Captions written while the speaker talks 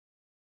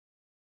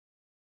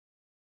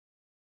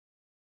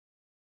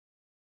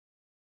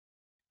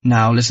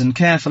Now listen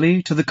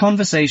carefully to the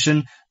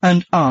conversation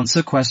and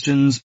answer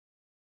questions.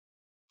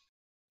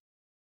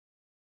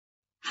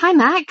 Hi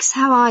Max,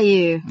 how are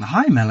you?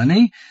 Hi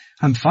Melanie,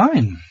 I'm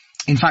fine.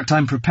 In fact,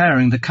 I'm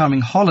preparing the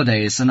coming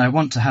holidays and I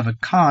want to have a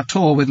car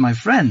tour with my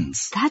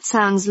friends. That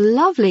sounds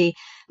lovely.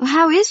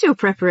 How is your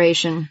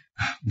preparation?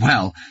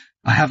 Well,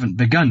 I haven't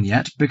begun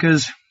yet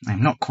because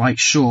I'm not quite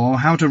sure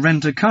how to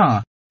rent a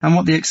car and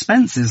what the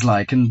expense is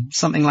like and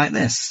something like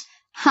this.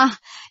 Ha,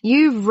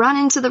 you've run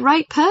into the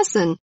right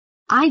person.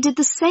 I did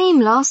the same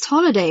last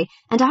holiday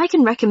and I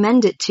can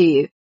recommend it to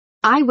you.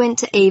 I went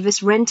to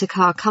AVIS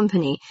Rent-A-Car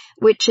Company,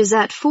 which is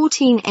at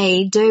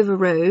 14A Dover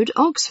Road,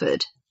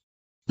 Oxford.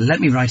 Let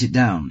me write it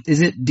down.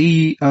 Is it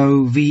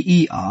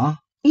DOVER?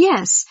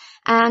 Yes,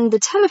 and the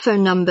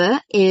telephone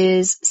number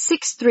is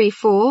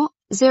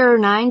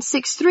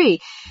 634-0963.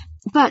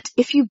 But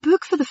if you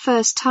book for the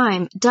first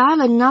time, dial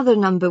another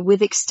number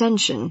with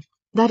extension.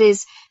 That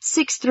is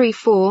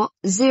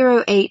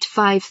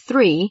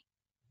 634-0853,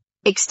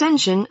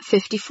 extension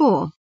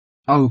 54.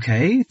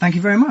 Okay, thank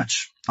you very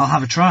much. I'll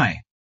have a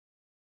try.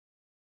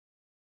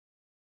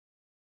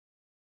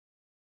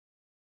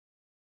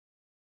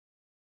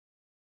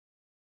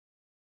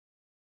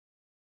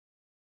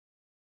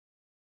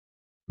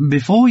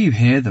 Before you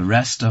hear the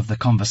rest of the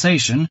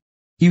conversation,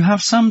 you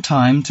have some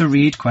time to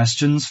read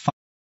questions 5.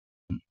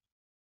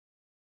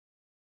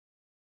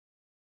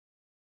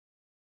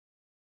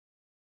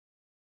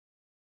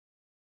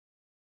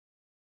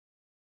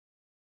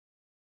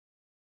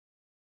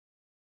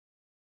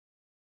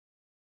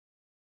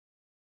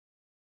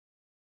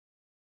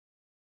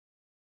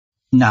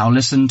 Now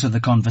listen to the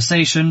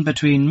conversation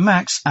between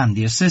Max and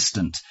the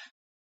assistant.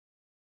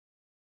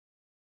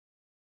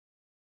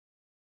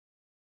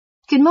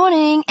 Good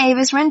morning,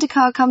 Avis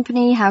Rent-A-Car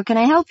Company. How can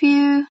I help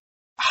you?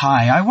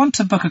 Hi, I want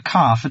to book a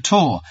car for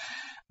tour.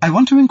 I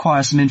want to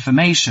inquire some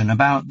information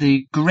about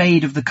the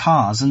grade of the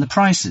cars and the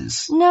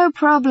prices. No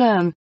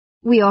problem.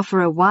 We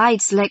offer a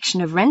wide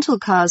selection of rental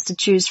cars to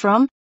choose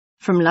from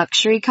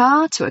luxury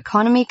car to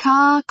economy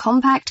car,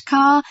 compact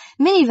car,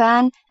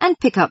 minivan, and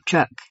pickup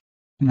truck.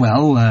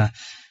 Well,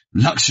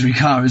 luxury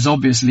car is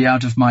obviously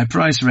out of my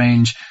price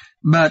range,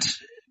 but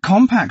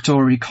compact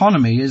or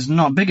economy is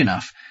not big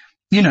enough.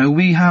 You know,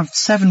 we have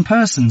 7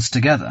 persons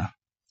together.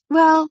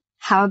 Well,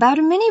 how about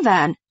a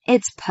minivan?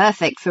 It's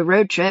perfect for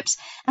road trips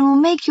and will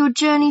make your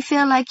journey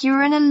feel like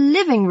you're in a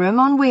living room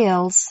on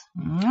wheels.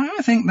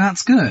 I think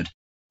that's good.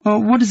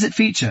 Well, what does it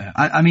feature?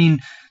 I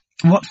mean,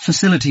 what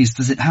facilities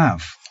does it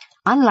have?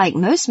 Unlike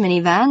most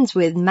minivans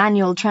with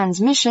manual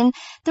transmission,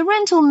 the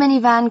rental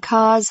minivan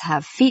cars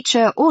have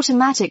feature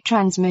automatic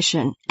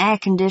transmission, air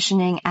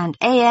conditioning, and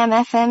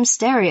AM/FM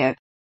stereo.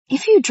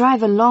 If you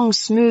drive a long,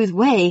 smooth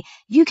way,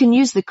 you can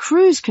use the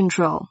cruise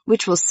control,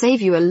 which will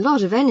save you a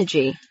lot of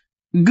energy.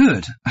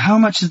 Good. How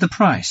much is the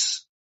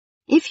price?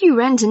 If you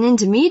rent an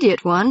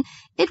intermediate one,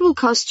 it will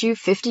cost you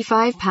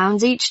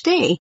 £55 each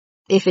day.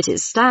 If it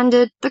is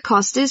standard, the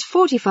cost is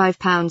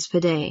 £45 per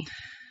day.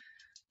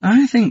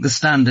 I think the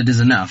standard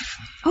is enough.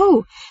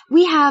 Oh,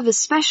 we have a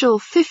special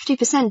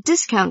 50%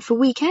 discount for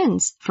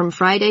weekends, from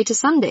Friday to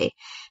Sunday.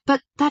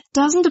 But that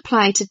doesn't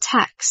apply to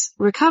tax,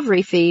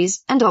 recovery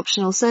fees, and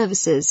optional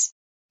services.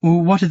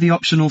 Well, what are the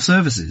optional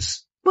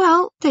services?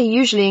 Well, they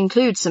usually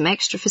include some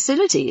extra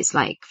facilities,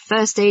 like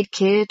first aid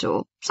kit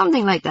or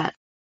something like that.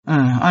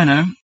 I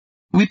know.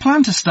 We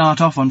plan to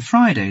start off on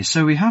Friday,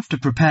 so we have to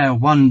prepare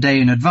 1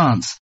 day in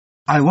advance.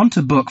 I want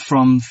to book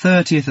from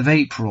 30th of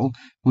April,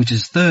 which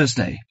is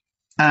Thursday,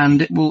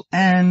 and it will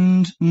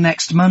end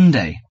next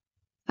Monday.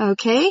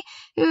 Okay.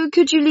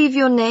 Could you leave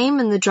your name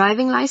and the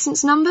driving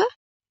license number?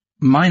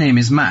 My name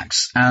is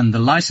Max, and the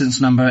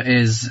license number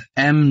is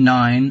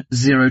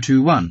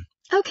M9021.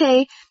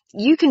 Okay.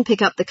 You can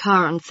pick up the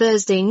car on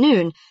Thursday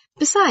noon.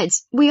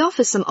 Besides, we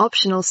offer some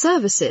optional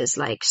services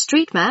like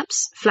street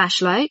maps,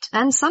 flashlight,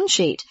 and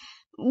sunsheet.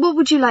 What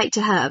would you like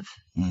to have?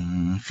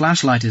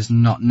 Flashlight is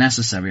not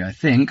necessary, I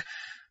think.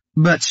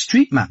 But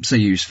street maps are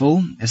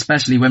useful,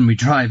 especially when we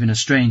drive in a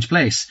strange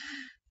place.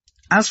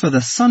 As for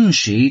the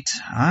sunsheet,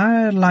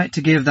 I'd like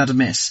to give that a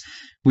miss.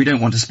 We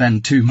don't want to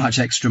spend too much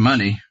extra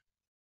money.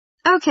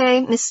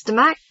 Okay, Mr.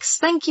 Max,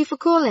 thank you for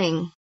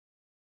calling.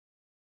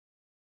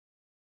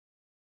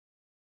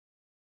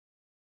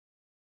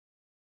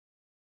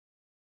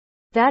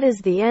 That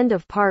is the end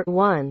of part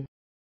 1.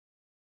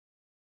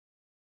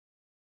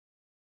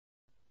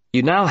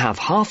 You now have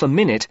half a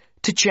minute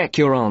to check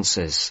your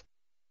answers.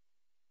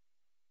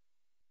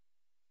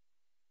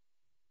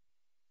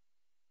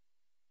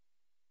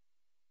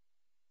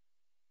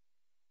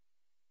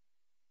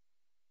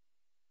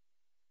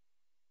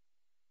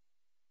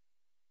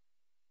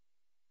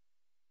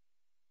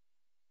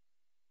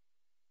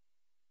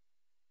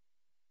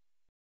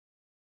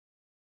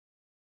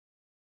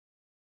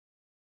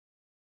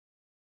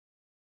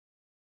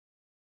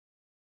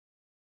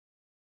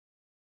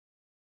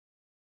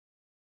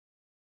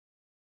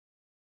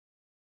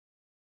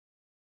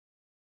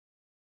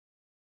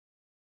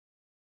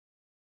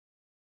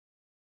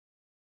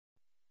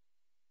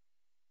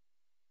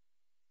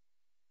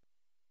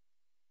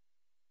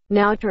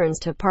 Now turns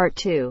to part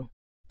 2.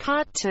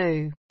 Part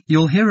 2.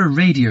 You'll hear a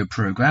radio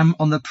program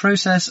on the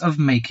process of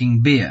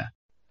making beer.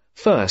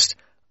 First,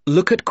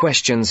 look at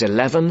questions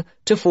 11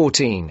 to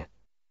 14.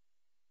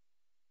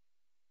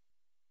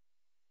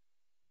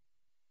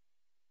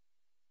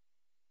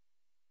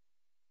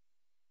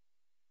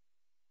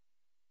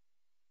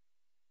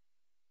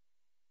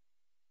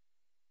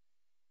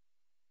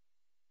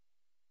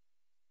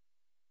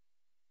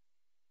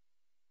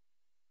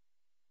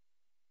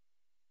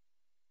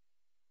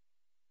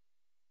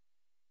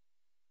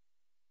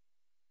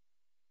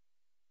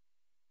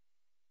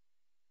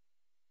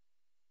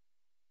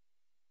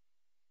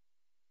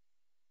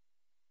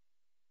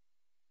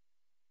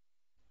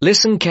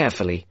 Listen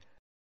carefully.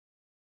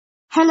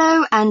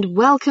 Hello and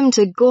welcome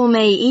to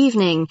Gourmet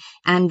Evening,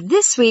 and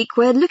this week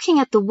we're looking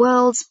at the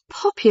world's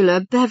popular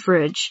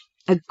beverage,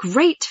 a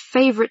great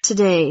favourite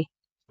today,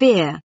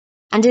 beer.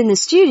 And in the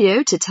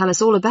studio to tell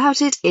us all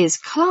about it is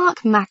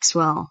Clark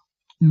Maxwell.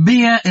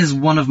 Beer is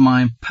one of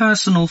my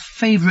personal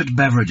favourite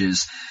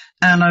beverages,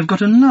 and I've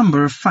got a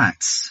number of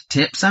facts,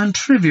 tips and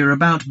trivia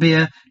about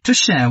beer to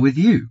share with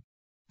you.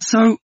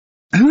 So,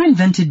 who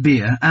invented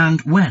beer and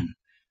when?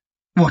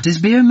 What is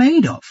beer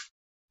made of?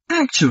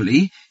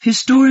 Actually,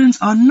 historians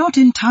are not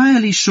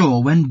entirely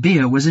sure when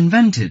beer was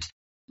invented,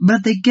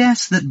 but they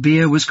guess that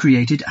beer was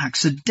created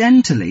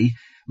accidentally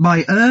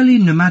by early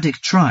nomadic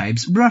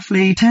tribes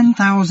roughly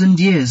 10,000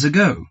 years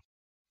ago.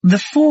 The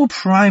 4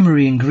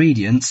 primary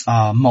ingredients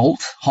are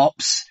malt,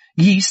 hops,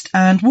 yeast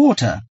and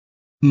water.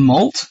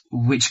 Malt,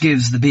 which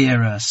gives the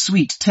beer a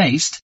sweet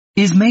taste,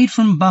 is made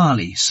from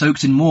barley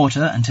soaked in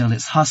water until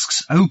its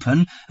husks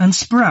open and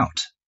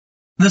sprout.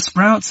 The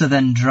sprouts are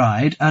then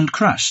dried and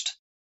crushed.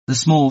 The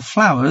small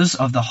flowers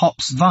of the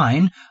hops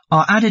vine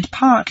are added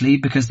partly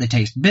because they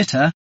taste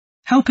bitter,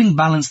 helping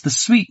balance the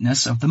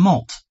sweetness of the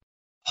malt.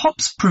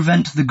 Hops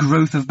prevent the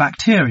growth of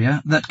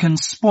bacteria that can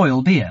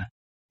spoil beer.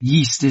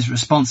 Yeast is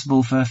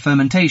responsible for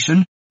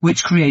fermentation,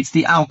 which creates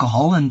the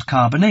alcohol and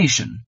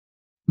carbonation.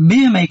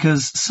 Beer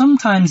makers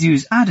sometimes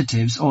use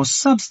additives or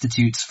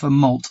substitutes for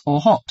malt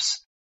or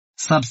hops.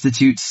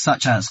 Substitutes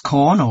such as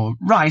corn or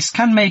rice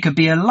can make a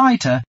beer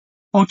lighter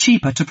or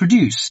cheaper to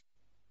produce.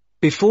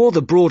 Before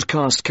the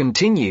broadcast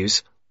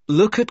continues,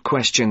 look at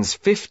questions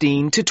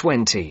 15 to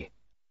 20.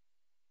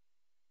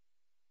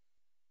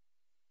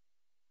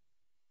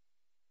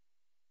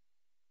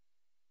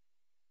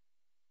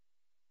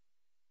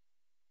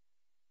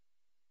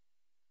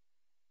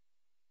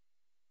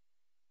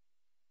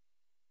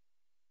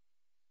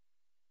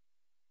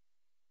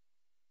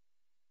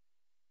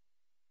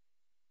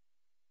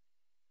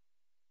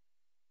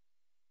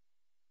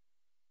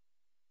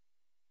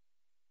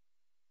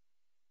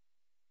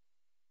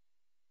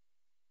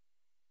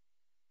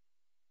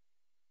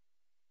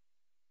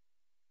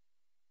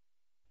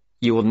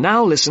 You will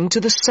now listen to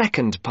the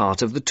second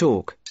part of the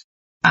talk.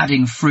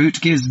 Adding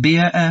fruit gives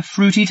beer a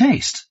fruity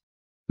taste.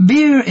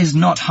 Beer is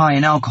not high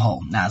in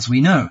alcohol, as we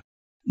know.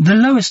 The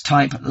lowest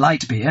type,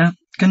 light beer,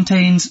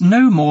 contains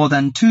no more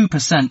than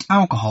 2%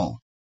 alcohol,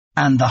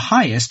 and the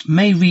highest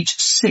may reach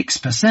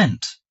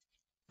 6%.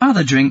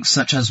 Other drinks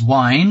such as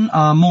wine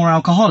are more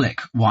alcoholic.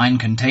 Wine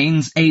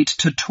contains 8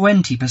 to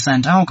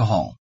 20%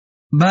 alcohol.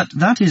 But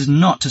that is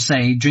not to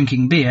say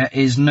drinking beer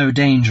is no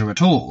danger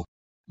at all.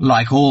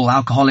 Like all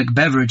alcoholic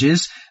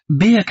beverages,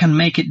 beer can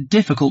make it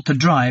difficult to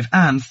drive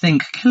and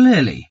think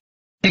clearly.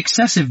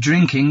 Excessive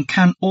drinking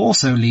can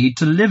also lead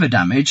to liver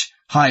damage,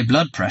 high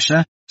blood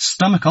pressure,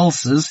 stomach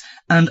ulcers,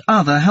 and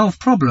other health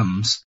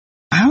problems.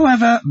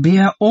 However,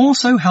 beer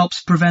also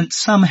helps prevent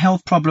some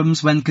health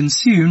problems when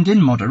consumed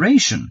in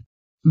moderation.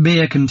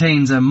 Beer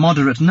contains a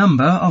moderate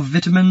number of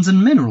vitamins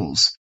and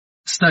minerals.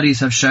 Studies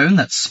have shown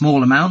that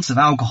small amounts of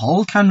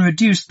alcohol can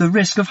reduce the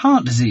risk of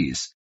heart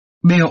disease.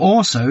 Beer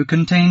also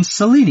contains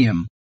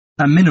selenium,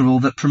 a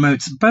mineral that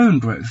promotes bone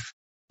growth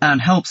and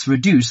helps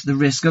reduce the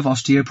risk of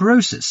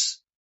osteoporosis.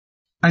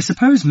 I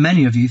suppose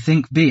many of you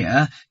think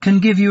beer can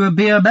give you a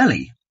beer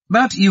belly,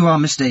 but you are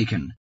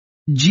mistaken.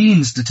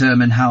 Genes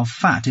determine how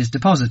fat is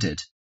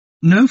deposited.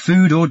 No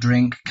food or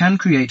drink can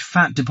create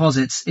fat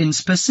deposits in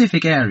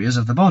specific areas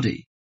of the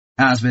body.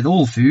 As with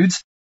all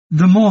foods,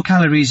 the more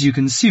calories you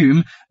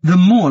consume, the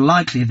more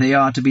likely they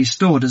are to be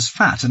stored as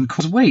fat and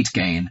cause weight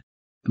gain.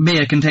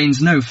 Beer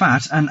contains no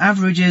fat and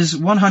averages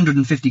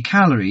 150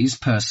 calories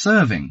per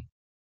serving.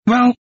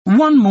 Well,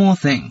 one more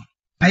thing.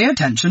 Pay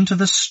attention to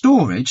the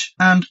storage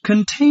and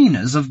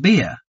containers of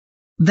beer.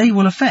 They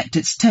will affect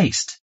its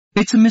taste.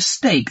 It's a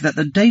mistake that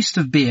the taste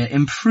of beer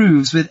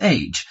improves with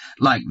age,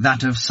 like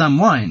that of some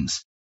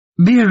wines.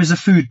 Beer is a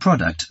food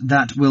product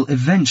that will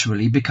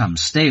eventually become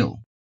stale.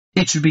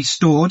 It should be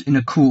stored in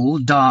a cool,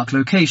 dark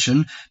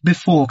location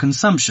before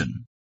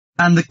consumption,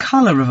 and the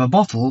colour of a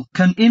bottle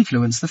can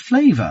influence the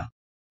flavour.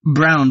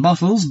 Brown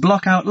bottles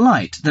block out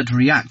light that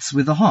reacts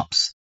with the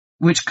hops,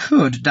 which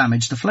could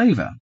damage the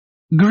flavour.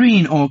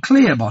 Green or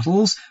clear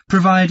bottles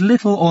provide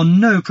little or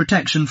no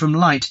protection from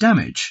light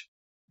damage.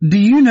 Do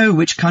you know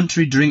which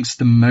country drinks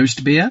the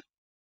most beer?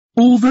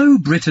 Although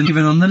Britain is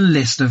even on the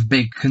list of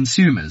big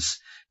consumers,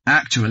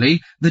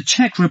 Actually, the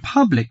Czech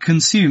Republic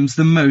consumes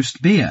the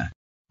most beer,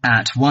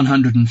 at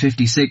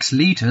 156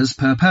 litres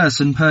per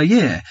person per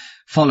year,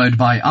 followed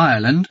by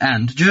Ireland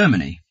and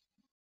Germany.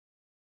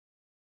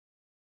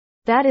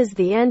 That is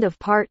the end of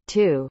part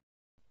 2.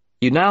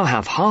 You now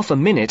have half a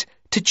minute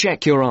to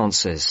check your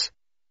answers.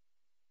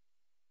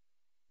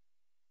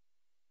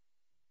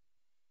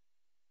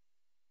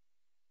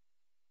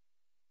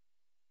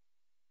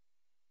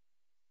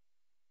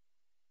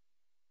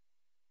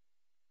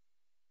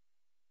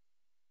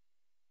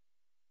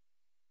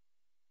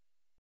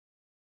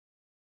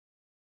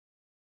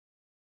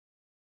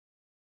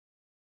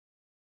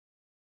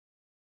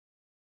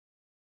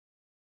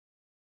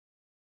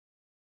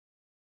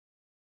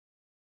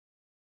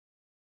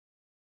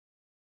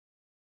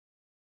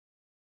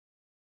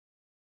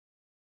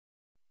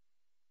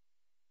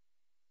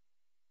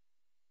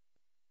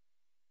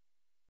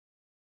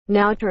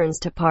 Now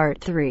turns to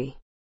part 3.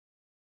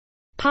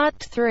 Part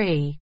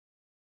 3.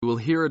 You will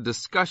hear a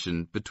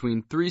discussion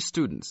between 3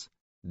 students,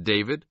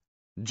 David,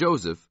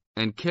 Joseph,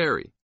 and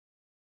Carrie.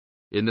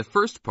 In the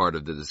first part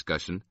of the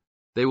discussion,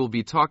 they will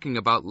be talking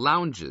about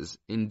lounges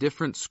in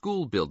different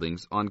school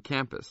buildings on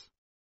campus.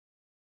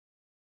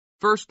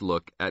 First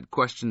look at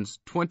questions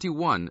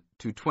 21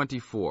 to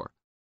 24.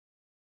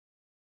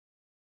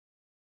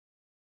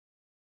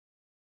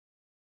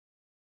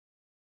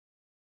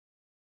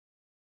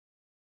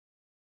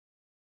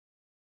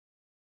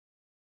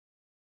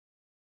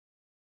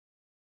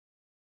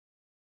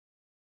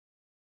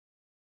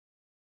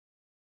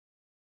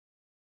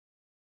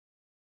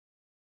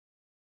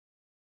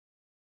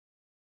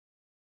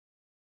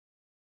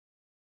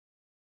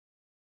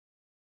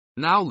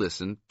 Now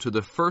listen to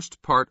the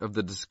first part of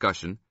the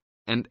discussion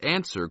and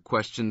answer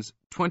questions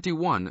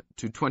 21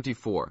 to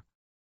 24.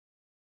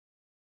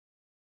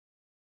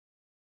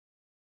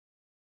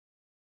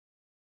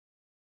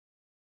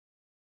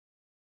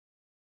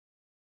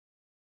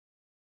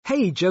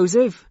 Hey,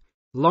 Joseph.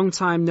 Long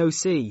time no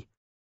see.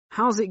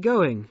 How's it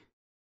going?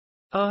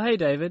 Oh, hey,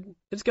 David.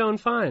 It's going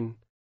fine.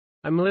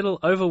 I'm a little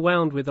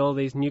overwhelmed with all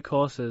these new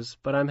courses,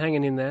 but I'm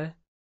hanging in there.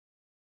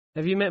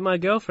 Have you met my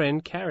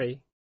girlfriend,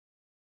 Carrie?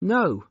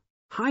 No.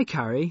 Hi,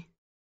 Carrie.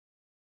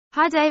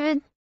 Hi,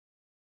 David.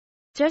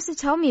 Joseph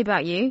told me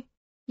about you.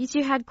 You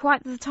two had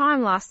quite the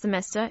time last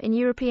semester in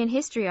European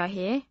history, I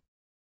hear.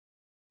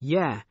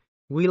 Yeah,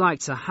 we like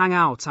to hang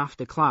out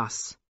after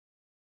class.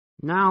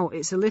 Now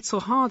it's a little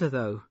harder,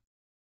 though.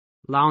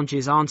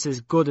 Lounges aren't as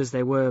good as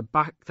they were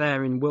back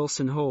there in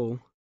Wilson Hall.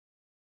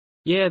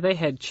 Yeah, they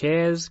had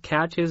chairs,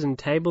 couches, and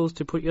tables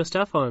to put your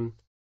stuff on.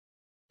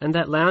 And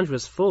that lounge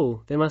was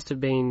full. There must have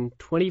been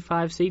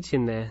 25 seats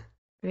in there.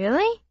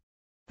 Really?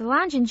 The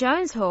lounge in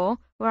Jones Hall,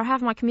 where I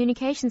have my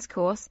communications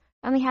course,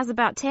 only has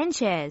about 10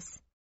 chairs.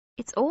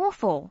 It's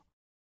awful.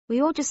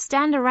 We all just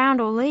stand around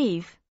or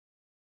leave.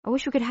 I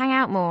wish we could hang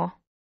out more.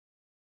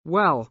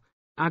 Well,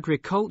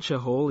 Agriculture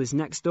Hall is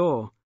next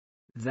door.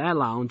 Their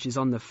lounge is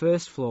on the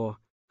first floor,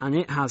 and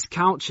it has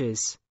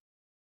couches.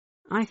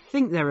 I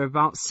think there are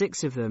about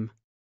 6 of them,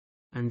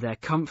 and they're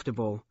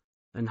comfortable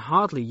and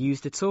hardly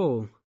used at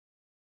all.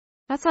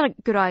 That's not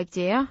a good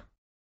idea.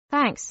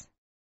 Thanks.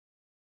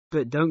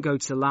 But don't go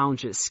to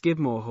lounge at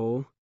Skidmore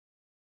Hall.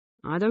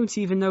 I don't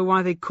even know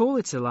why they call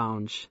it a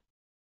lounge.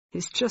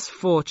 It's just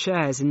 4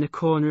 chairs in the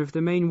corner of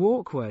the main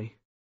walkway.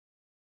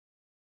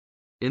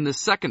 In the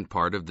second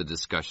part of the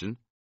discussion,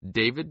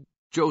 David,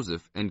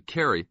 Joseph, and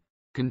Carrie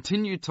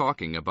continue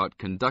talking about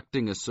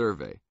conducting a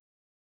survey.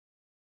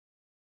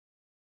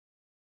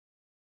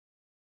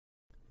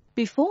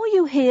 Before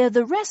you hear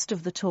the rest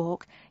of the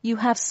talk, you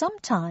have some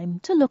time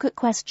to look at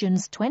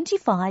questions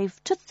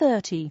 25 to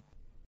 30.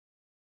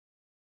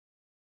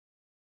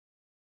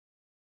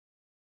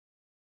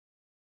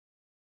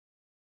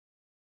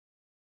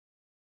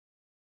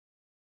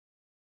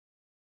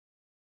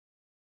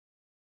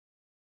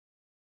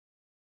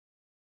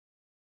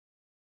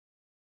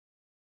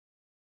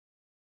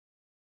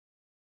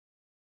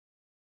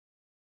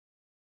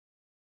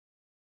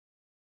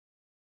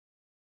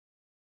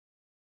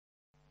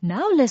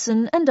 Now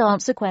listen and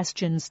answer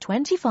questions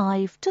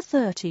 25 to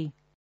 30.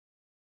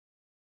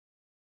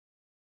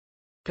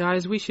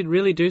 Guys, we should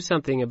really do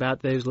something about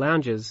those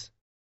lounges.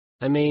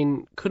 I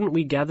mean, couldn't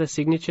we gather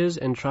signatures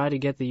and try to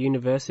get the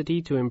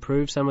university to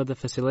improve some of the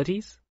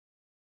facilities?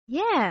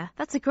 Yeah,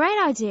 that's a great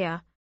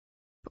idea.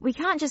 But we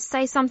can't just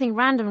say something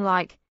random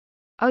like,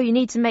 oh, you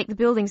need to make the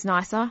buildings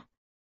nicer.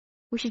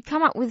 We should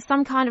come up with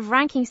some kind of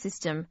ranking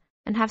system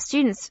and have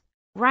students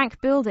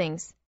rank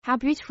buildings, how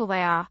beautiful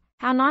they are,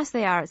 how nice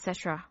they are,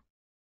 etc.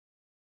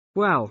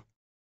 Well,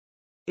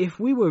 if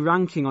we were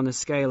ranking on a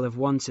scale of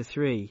 1 to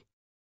 3,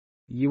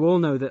 you all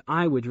know that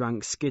I would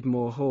rank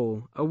Skidmore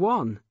Hall a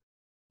 1.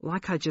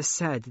 Like I just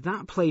said,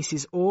 that place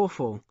is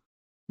awful.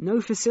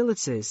 No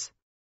facilities.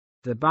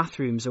 The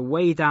bathrooms are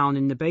way down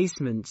in the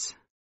basement.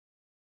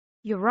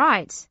 You're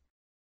right.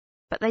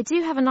 But they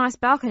do have a nice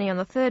balcony on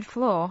the 3rd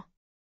floor.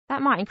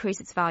 That might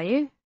increase its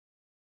value.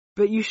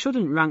 But you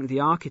shouldn't rank the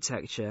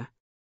architecture.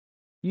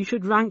 You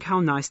should rank how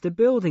nice the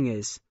building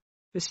is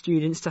for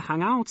students to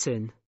hang out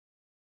in.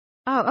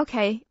 Oh,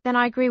 okay, then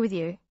I agree with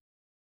you.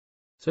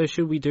 So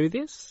should we do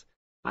this?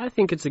 I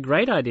think it's a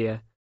great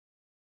idea.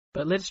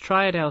 But let's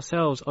try it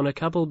ourselves on a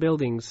couple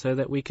buildings so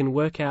that we can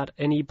work out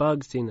any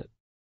bugs in it.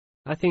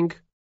 I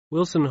think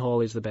Wilson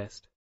Hall is the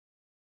best.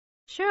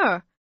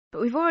 Sure,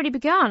 but we've already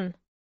begun.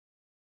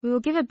 We will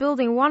give a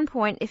building 1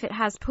 point if it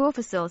has poor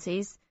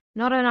facilities,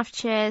 not enough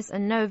chairs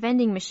and no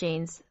vending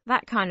machines,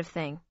 that kind of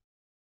thing.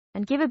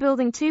 And give a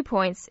building 2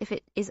 points if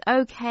it is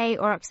okay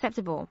or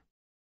acceptable.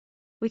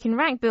 We can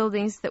rank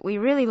buildings that we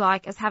really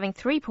like as having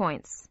 3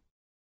 points.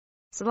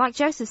 So like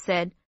Joseph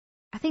said,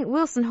 I think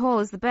Wilson Hall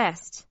is the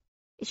best.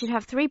 It should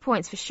have 3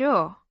 points for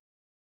sure.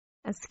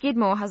 And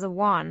Skidmore has a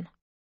 1.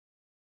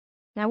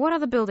 Now what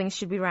other buildings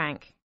should we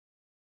rank?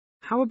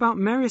 How about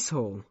Merris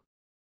Hall?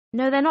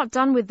 No, they're not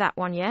done with that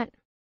one yet.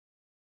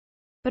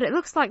 But it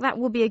looks like that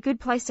will be a good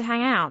place to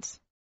hang out.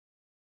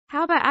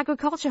 How about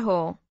Agriculture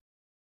Hall?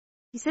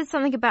 You said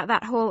something about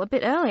that hall a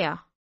bit earlier.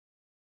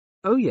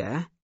 Oh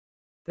yeah,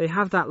 they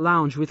have that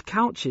lounge with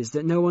couches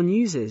that no one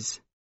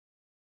uses.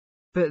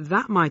 But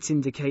that might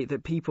indicate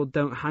that people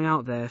don't hang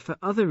out there for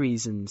other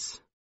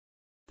reasons.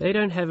 They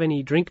don't have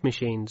any drink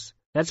machines.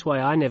 That's why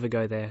I never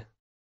go there.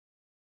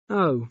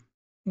 Oh,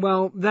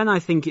 well, then I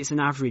think it's an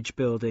average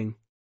building.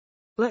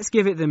 Let's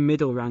give it the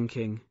middle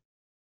ranking.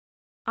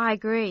 I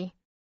agree.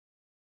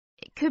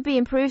 It could be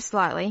improved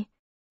slightly,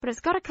 but it's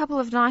got a couple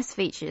of nice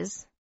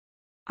features.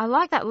 I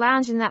like that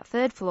lounge in that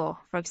 3rd floor,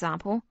 for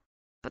example,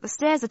 but the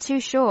stairs are too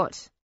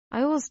short.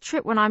 I always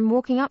trip when I'm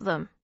walking up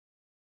them.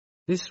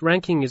 This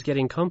ranking is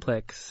getting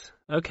complex.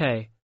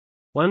 Okay,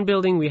 one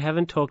building we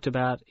haven't talked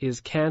about is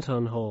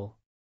Canton Hall.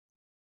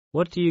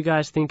 What do you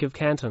guys think of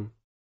Canton?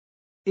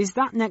 Is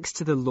that next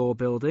to the law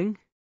building?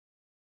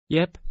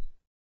 Yep.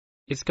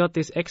 It's got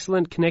this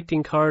excellent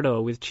connecting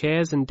corridor with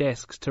chairs and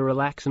desks to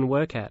relax and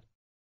work at.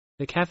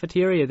 The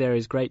cafeteria there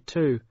is great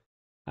too.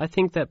 I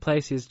think that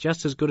place is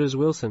just as good as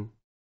Wilson.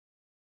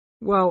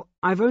 Well,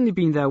 I've only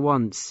been there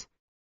once,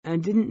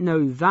 and didn't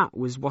know that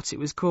was what it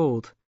was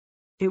called.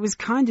 It was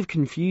kind of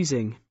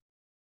confusing,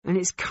 and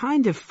it's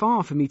kind of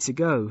far for me to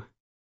go,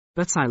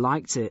 but I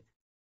liked it.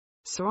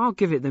 So I'll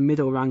give it the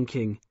middle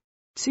ranking.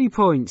 2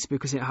 points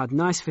because it had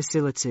nice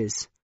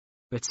facilities,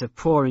 but a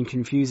poor and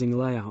confusing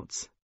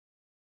layout.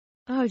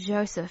 Oh,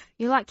 Joseph,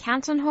 you like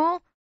Canton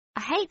Hall?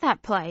 I hate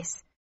that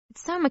place.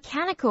 It's so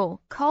mechanical,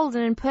 cold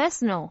and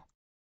impersonal.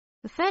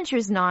 The furniture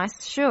is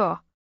nice, sure,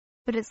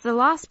 but it's the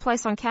last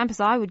place on campus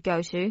I would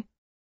go to.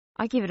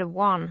 I give it a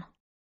 1.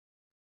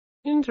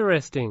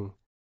 Interesting.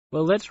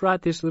 Well, let's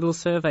write this little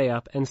survey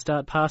up and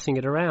start passing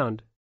it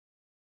around.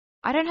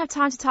 I don't have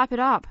time to type it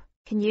up.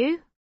 Can you?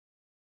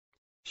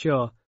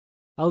 Sure.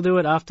 I'll do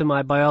it after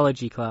my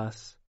biology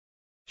class.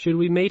 Should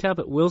we meet up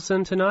at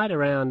Wilson tonight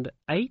around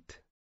 8?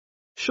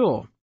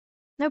 Sure.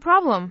 No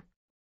problem.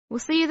 We'll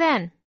see you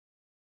then.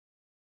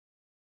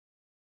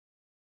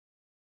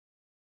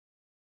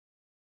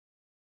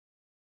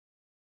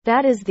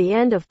 That is the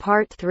end of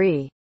part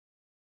 3.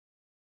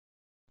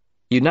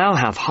 You now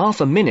have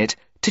half a minute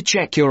to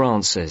check your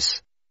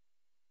answers.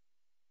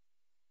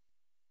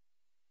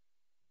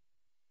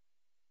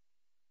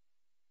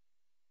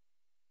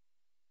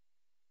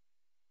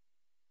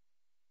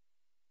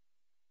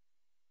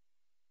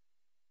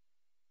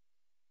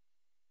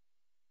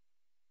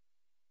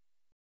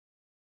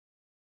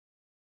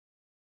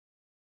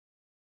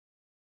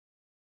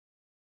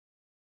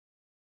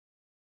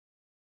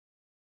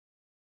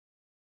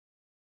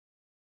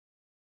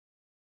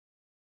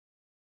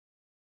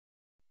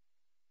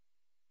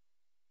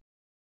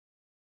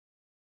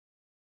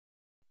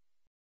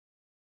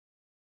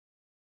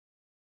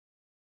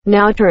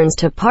 Now turns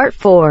to part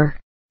 4.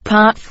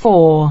 Part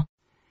 4.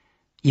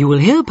 You will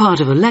hear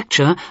part of a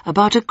lecture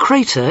about a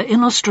crater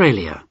in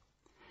Australia.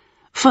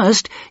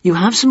 First, you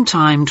have some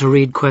time to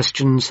read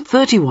questions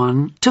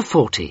 31 to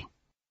 40.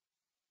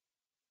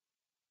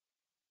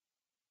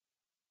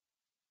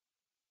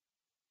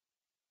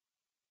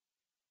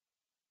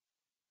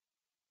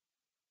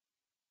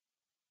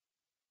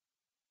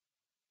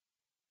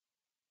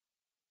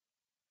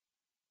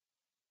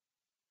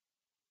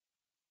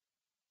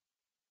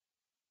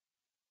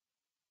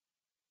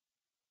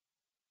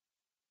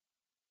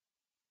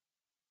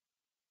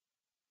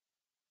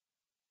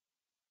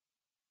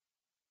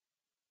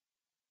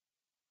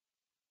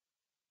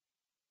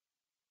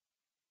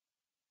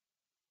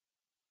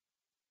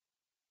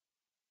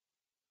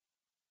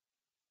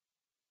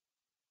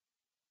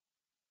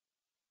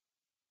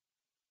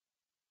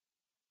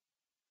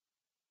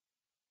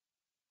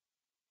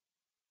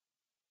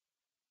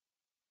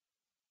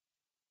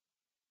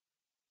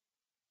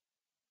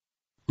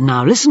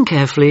 Now listen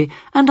carefully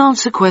and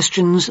answer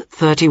questions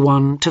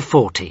 31 to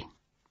 40.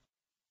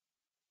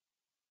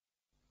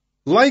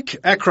 Lake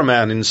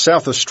Acraman in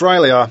South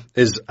Australia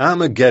is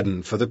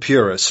Armageddon for the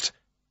purist.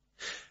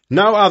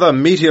 No other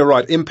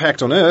meteorite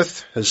impact on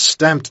Earth has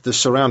stamped the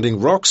surrounding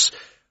rocks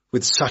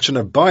with such an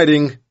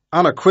abiding,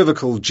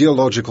 unequivocal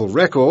geological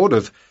record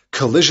of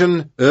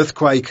collision,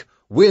 earthquake,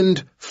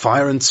 wind,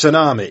 fire and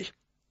tsunami,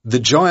 the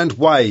giant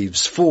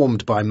waves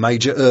formed by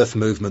major Earth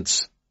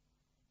movements.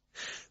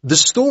 The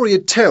story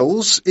it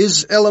tells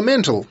is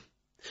elemental,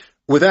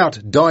 without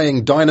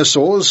dying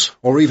dinosaurs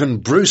or even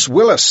Bruce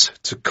Willis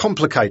to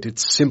complicate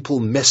its simple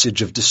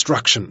message of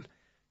destruction.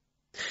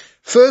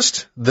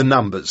 First, the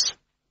numbers.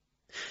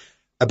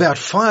 About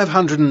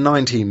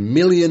 590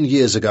 million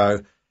years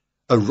ago,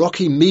 a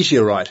rocky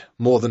meteorite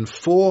more than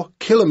 4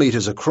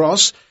 kilometres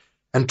across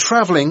and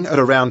travelling at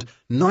around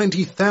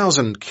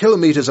 90,000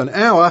 kilometres an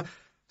hour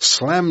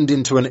slammed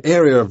into an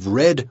area of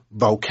red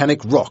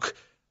volcanic rock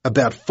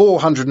about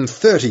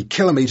 430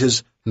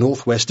 kilometres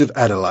northwest of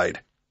Adelaide.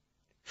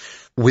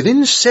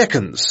 Within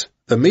seconds,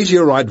 the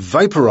meteorite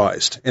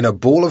vaporised in a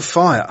ball of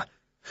fire,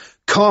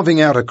 carving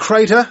out a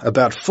crater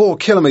about 4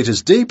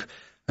 kilometres deep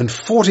and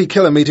 40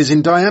 kilometres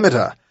in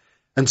diameter,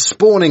 and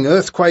spawning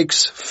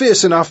earthquakes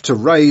fierce enough to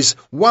raise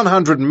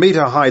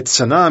 100-metre-height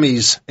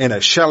tsunamis in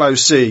a shallow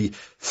sea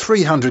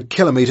 300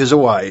 kilometres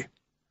away.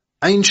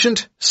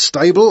 Ancient,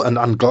 stable and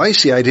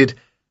unglaciated,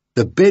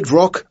 the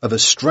bedrock of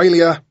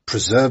Australia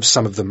preserves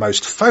some of the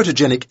most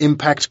photogenic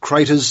impact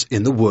craters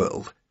in the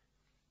world.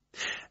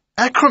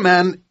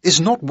 Acraman is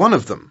not one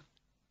of them.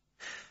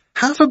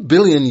 500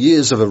 million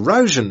years of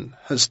erosion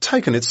has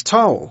taken its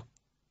toll.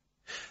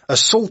 A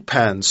salt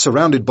pan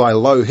surrounded by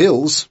low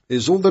hills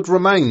is all that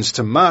remains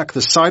to mark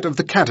the site of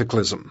the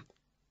cataclysm.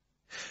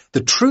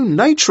 The true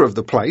nature of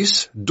the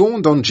place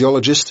dawned on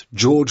geologist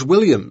George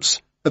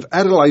Williams of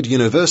Adelaide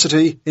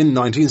University in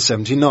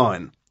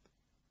 1979.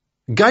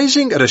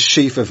 Gazing at a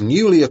sheaf of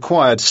newly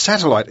acquired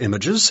satellite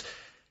images,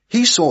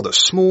 he saw the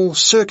small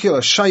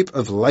circular shape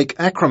of Lake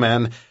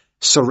Acraman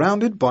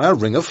surrounded by a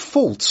ring of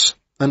faults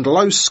and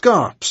low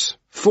scarps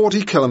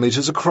 40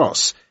 kilometres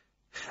across,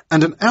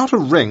 and an outer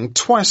ring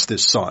twice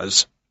this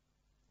size.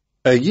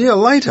 A year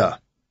later,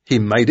 he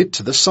made it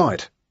to the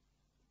site.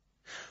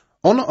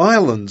 On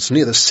islands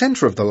near the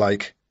centre of the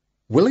lake,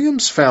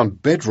 Williams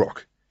found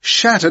bedrock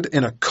shattered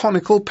in a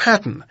conical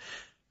pattern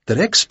that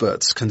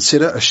experts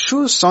consider a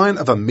sure sign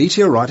of a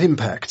meteorite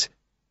impact.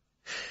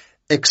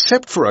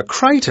 Except for a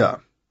crater,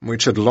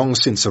 which had long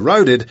since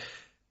eroded,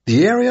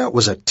 the area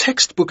was a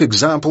textbook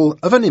example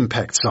of an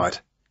impact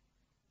site.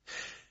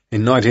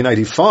 In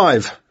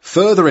 1985,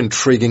 further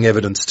intriguing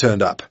evidence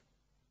turned up.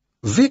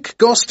 Vic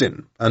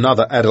Gostin,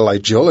 another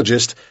Adelaide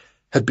geologist,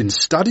 had been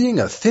studying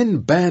a thin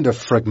band of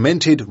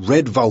fragmented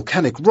red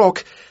volcanic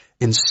rock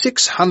in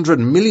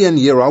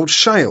 600-million-year-old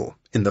shale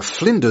in the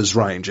Flinders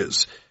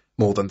Ranges,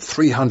 more than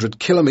 300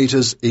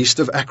 kilometres east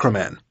of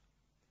Acraman.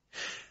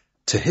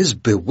 To his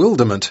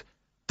bewilderment,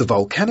 the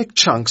volcanic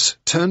chunks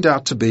turned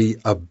out to be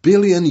 1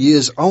 billion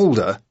years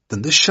older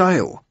than the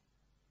shale.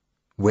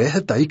 Where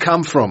had they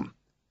come from?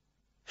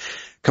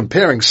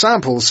 Comparing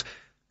samples,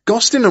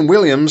 Gostin and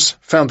Williams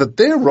found that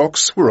their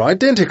rocks were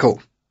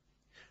identical.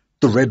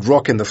 The red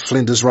rock in the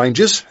Flinders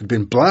Ranges had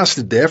been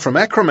blasted there from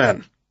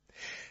Acraman.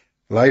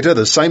 Later,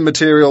 the same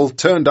material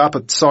turned up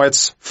at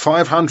sites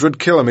 500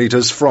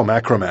 kilometres from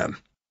Acraman.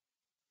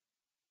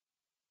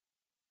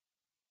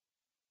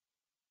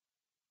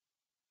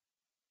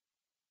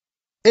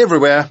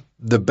 Everywhere,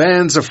 the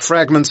bands of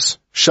fragments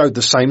showed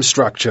the same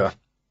structure.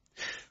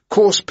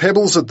 Coarse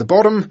pebbles at the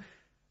bottom,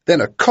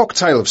 then a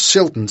cocktail of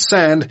silt and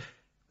sand,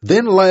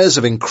 then layers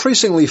of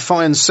increasingly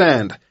fine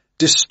sand,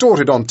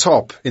 distorted on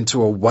top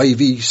into a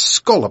wavy,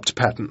 scalloped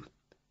pattern.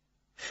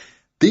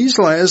 These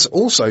layers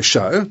also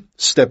show,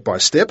 step by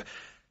step,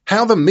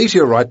 how the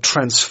meteorite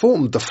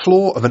transformed the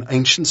floor of an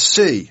ancient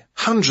sea,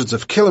 hundreds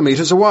of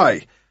kilometres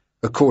away,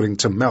 according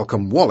to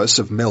Malcolm Wallace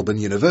of Melbourne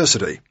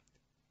University.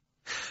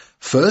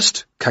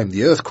 First came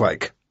the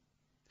earthquake.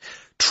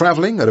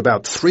 Travelling at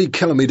about 3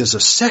 kilometres a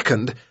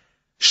second,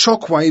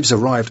 shock waves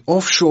arrived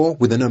offshore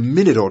within a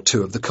minute or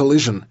two of the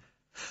collision,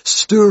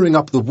 stirring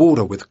up the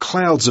water with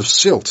clouds of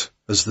silt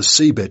as the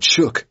seabed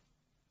shook.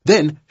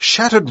 Then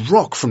shattered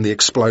rock from the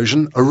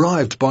explosion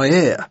arrived by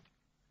air.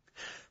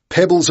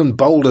 Pebbles and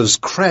boulders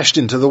crashed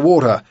into the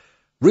water,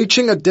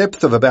 reaching a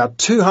depth of about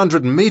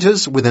 200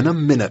 metres within a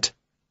minute.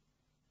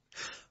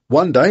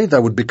 One day they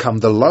would become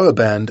the lower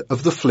band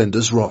of the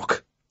Flinders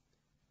Rock.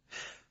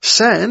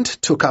 Sand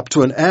took up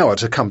to an hour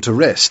to come to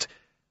rest,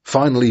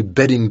 finally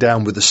bedding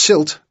down with the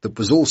silt that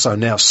was also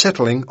now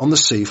settling on the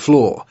sea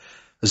floor,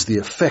 as the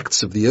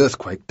effects of the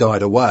earthquake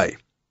died away.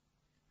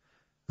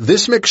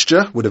 This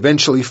mixture would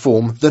eventually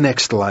form the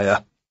next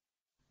layer.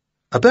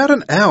 About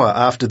an hour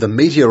after the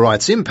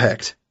meteorite's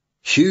impact,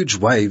 huge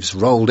waves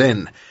rolled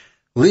in,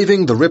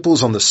 leaving the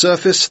ripples on the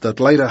surface that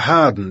later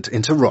hardened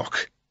into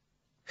rock.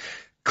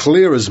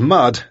 Clear as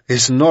mud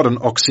is not an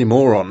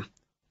oxymoron.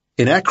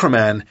 In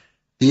Acraman,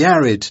 the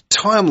arid,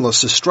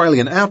 timeless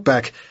Australian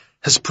outback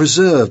has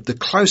preserved the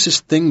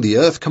closest thing the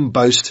earth can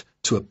boast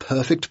to a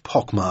perfect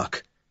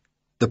pockmark,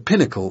 the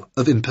pinnacle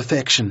of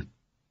imperfection.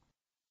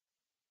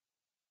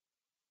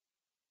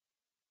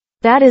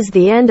 That is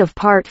the end of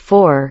part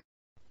 4.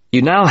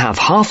 You now have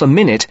half a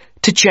minute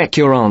to check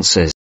your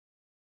answers.